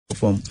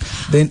perform.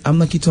 Then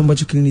amna kitu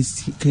ambacho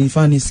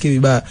kilinifanya nisikie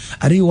vibaya.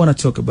 I didn't want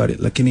to talk about it,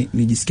 lakini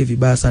nijisikie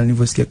vibaya sana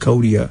nilivyosikia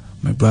kauli ya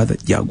my brother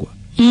Jaguar.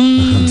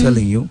 I'm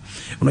telling you.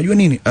 Unajua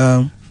nini?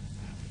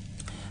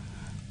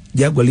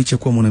 Jaguar licha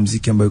kuwa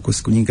mwanamuziki ambaye yuko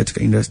siku nyingi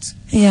katika industry,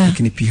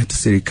 lakini pia hata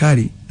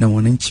serikali na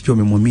wananchi pia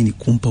wamemwamini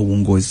kumpa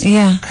uongozi.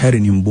 Heri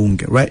ni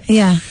mbunge, right?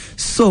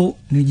 So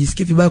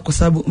nijisikie vibaya kwa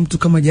sababu mtu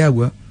kama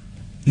Jaguar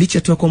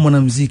licha tu kuwa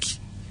mwanamuziki,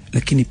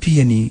 lakini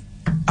pia ni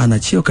ana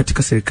cheo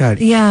katika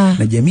serikali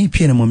na jamii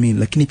pia inamwamini,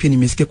 lakini pia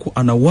nimesikia kuwa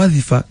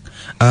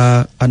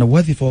ana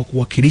wadhifa wa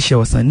kuwakilisha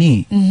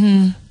wasanii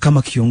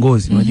kama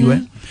kiongozi, unajua?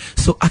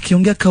 So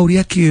akiongea kauli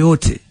yake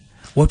yoyote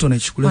watu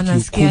wanaichukulia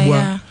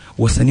kiukubwa,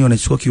 wasanii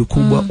wanachukua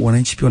kiukubwa,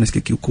 wananchi pia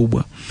wanasikia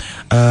kiukubwa.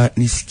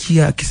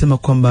 Nisikia akisema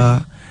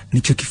kwamba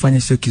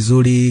nichokifanya sio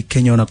kizuri,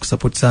 Kenya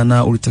wanakusupport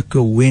sana,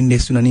 ulitakiwa uende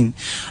sio na nini.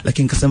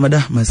 Lakini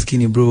nikasema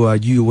maskini bro,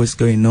 ajui what's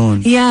going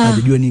on.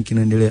 Hajajua nini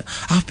kinaendelea.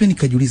 Pia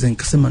nikajiuliza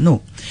nikasema no.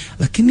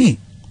 Lakini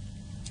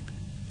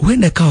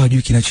huenda kawa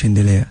hajui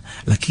kinachoendelea.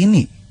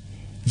 Lakini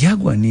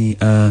Jaguar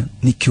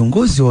ni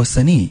kiongozi wa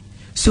wasanii,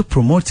 sio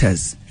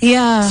promoters.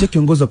 Sio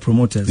kiongozi wa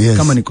promoters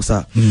kama niko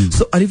sawa.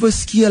 So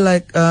alivyosikia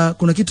like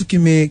kuna kitu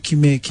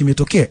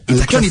kimetokea,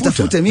 itakiwa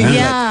nitafute mimi.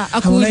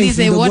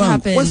 Akuulize what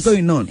happened. What's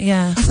going on?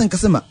 Sasa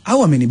nikasema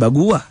au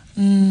amenibagua?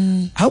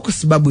 Au kwa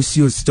sababu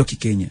sitoki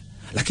Kenya.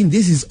 Lakini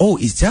this is all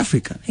East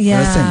Africa.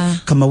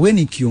 Kama wewe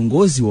ni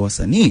kiongozi wa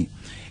wasanii,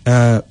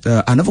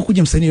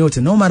 anapokuja msanii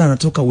yote no matter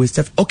anatoka West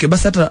Africa. Okay,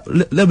 basi hata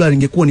labda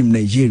ningekuwa ni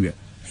Nigeria.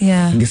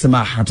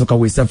 Ningesema hatoka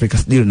West Africa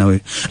deal na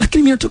wewe.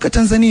 Lakini mimi natoka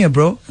Tanzania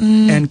bro.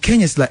 And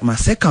Kenya is like my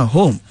second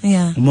home.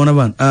 Umeona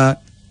bana?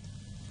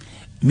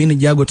 Mimi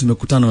na Jaguar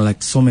tumekutana like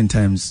so many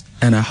times,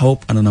 and I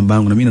hope ana namba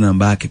yangu na mimi na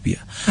namba yake pia.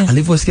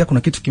 Alivyosikia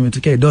kuna kitu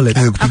kimetokea Eldoret,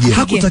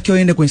 hakutakiwa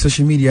aende kwenye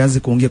social media aanze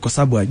kuongea kwa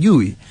sababu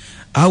hajui.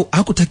 Au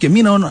hakutakiwa,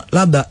 mimi naona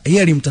labda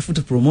yeye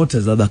alimtafuta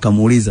promoters, labda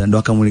akamuuliza,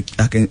 ndo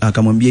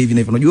akamwambia hivi na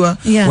hivi. Unajua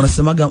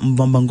wanasemaga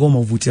mbamba ngoma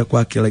uvutia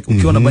kwake, like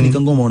ukiona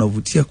bandika ngoma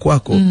unavutia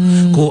kwako.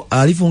 Kwa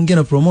alivyoongea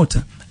na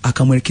promoter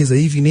akamwelekeza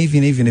hivi na hivi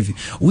na hivi na hivi,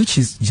 which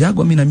is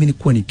Jaguar mimi naamini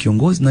kuwa ni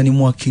kiongozi na ni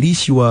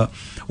mwakilishi wa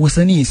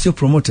wasanii, sio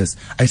promoters.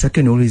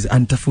 Aitakiwa niulize,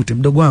 anitafute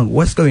mdogo wangu,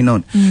 what's going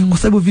on? Kwa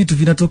sababu vitu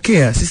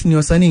vinatokea, sisi ni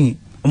wasanii.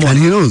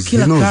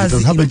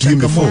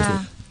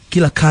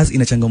 Kila kazi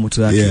ina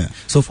changamoto yake.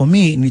 So for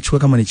me nichukua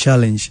kama ni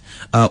challenge.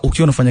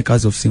 Ukiwa unafanya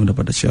kazi ofisini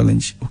utapata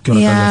challenge, ukiwa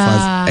unafanya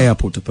kazi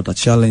airport utapata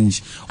challenge,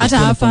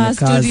 ukiwa unafanya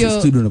kazi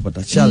studio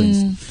unapata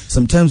challenge.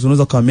 Sometimes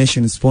unaweza kuwa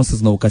mention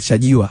sponsors na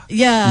ukachajiwa.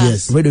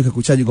 Radio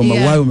ikakuchaji kwamba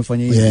why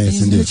umefanya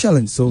hivi. Ni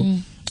challenge. So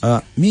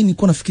mimi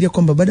nilikuwa nafikiria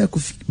kwamba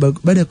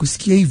baada ya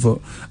kusikia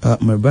hivyo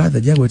my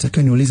brother Jaguar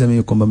itakiwa niuliza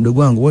mimi kwamba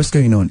mdogo wangu what's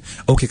going on.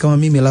 Okay, kama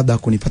mimi labda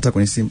hakunipata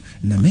kwenye simu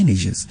na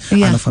managers,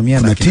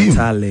 anafahamiana na kina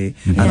Tale,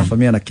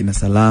 anafahamiana na kina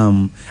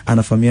Salam,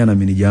 anafahamiana na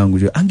manager wangu,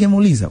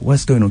 angemuuliza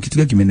what's going on, kitu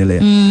gani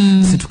kimeendelea.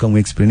 Sisi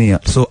tukamexplainia.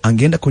 So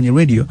angeenda kwenye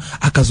radio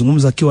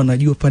akazungumza akiwa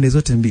anajua pande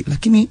zote mbili,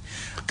 lakini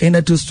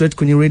kaenda tu straight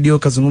kwenye radio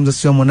akazungumza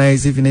sio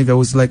Harmonize hivi na hivi. I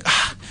was like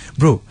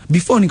bro,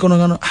 before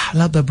nikaona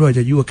labda bro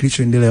hajajua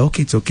kilichoendelea.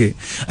 Okay, it's okay.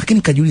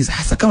 Lakini kajiuliza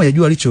hasa kama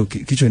hajajua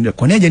kilichoendelea,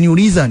 kwa nini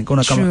hajaniuliza?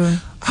 Nikaona kama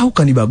au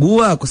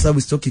kanibagua kwa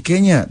sababu sitoki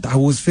Kenya. I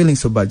was feeling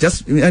so bad.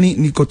 Just yani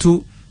niko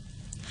tu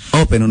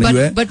open,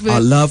 unajua.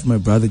 I love my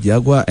brother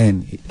Jaguar,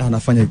 and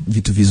anafanya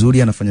vitu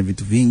vizuri, anafanya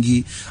vitu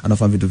vingi,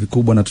 anafanya vitu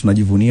vikubwa na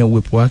tunajivunia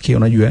uwepo wake,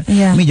 unajua.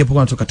 Mimi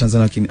japokuwa natoka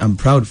Tanzania lakini I'm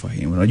proud for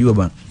him, unajua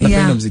bana.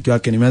 Napenda muziki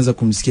wake. Nimeanza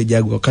kumsikia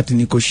Jaguar wakati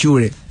niko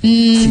shule.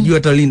 Sijui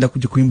hata linda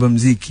kuja kuimba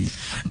muziki.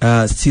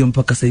 Sio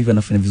mpaka sasa hivi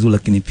anafanya vizuri,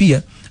 lakini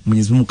pia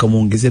Mwenyezi Mungu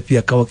kamuongezea pia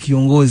akawa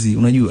kiongozi,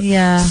 unajua.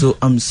 So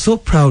I'm so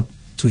proud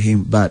to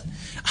him, but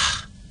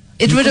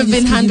it would have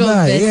been handled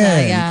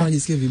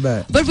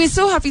better. But we're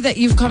so happy that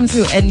you've come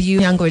through, and you,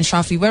 Nyango and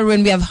Shafi,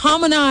 wherein we have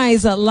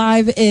Harmonize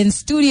live in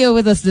studio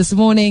with us this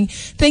morning.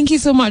 Thank you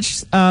so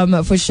much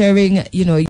for sharing,